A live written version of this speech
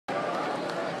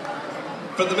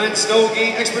From the men's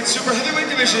NAGA expert super heavyweight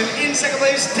division, in second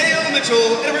place, Dale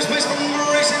Mitchell. In first place from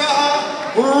Racing Baja,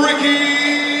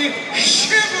 Ricky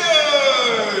Shivers.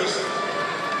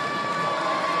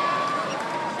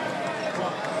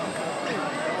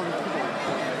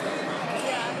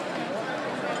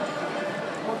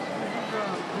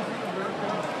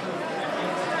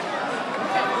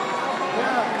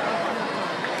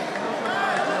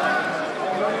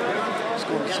 It's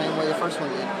going the same way the first one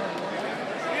did.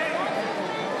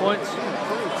 Points. Come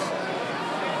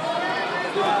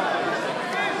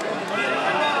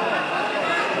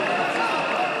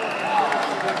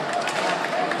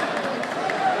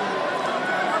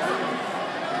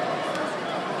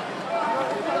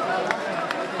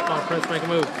on, Prince, make a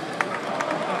move.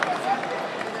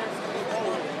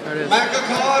 There it is.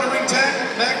 Macaca ring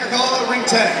 10, Macaca ring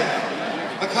 10.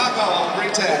 Macaca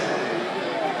ring 10.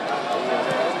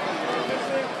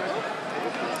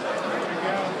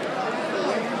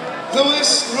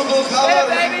 Luis Rubalcaba,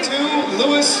 ring 2.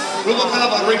 Luis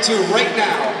Rubalcaba, ring 2, right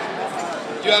now.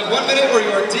 You have 1 minute or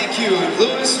you are DQ'd.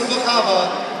 Luis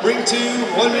Rubalcaba, ring 2,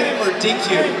 1 minute or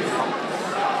DQ'd.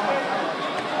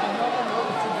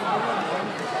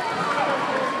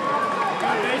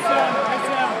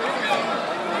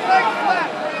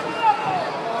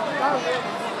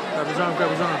 Grab his arm, grab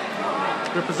his arm.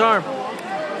 Grip his arm.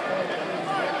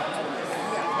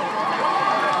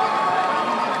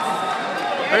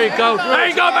 There you go. There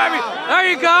you go, baby. There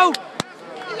you go.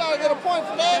 You gotta get a point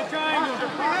for that.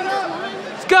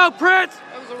 Let's go, Prince.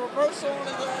 That was a reversal on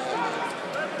his ass.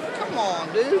 Come on,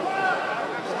 dude.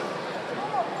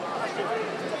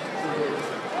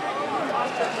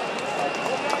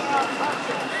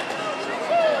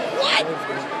 What?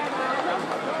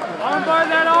 Armbar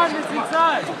that arm that's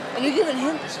inside. Are you giving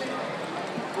him?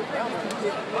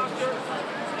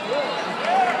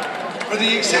 For the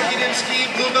executive ski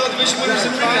blue belt division winners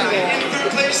in in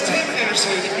third place, Tim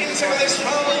Anderson. In second place,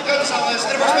 Raul Gonzalez.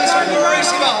 And in first place, from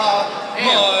Racing Baja, Mike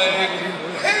Hale.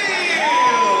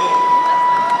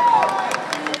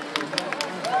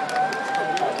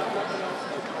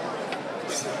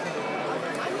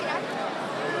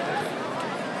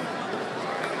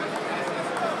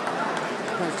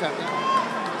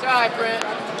 It's all right,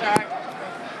 Brent.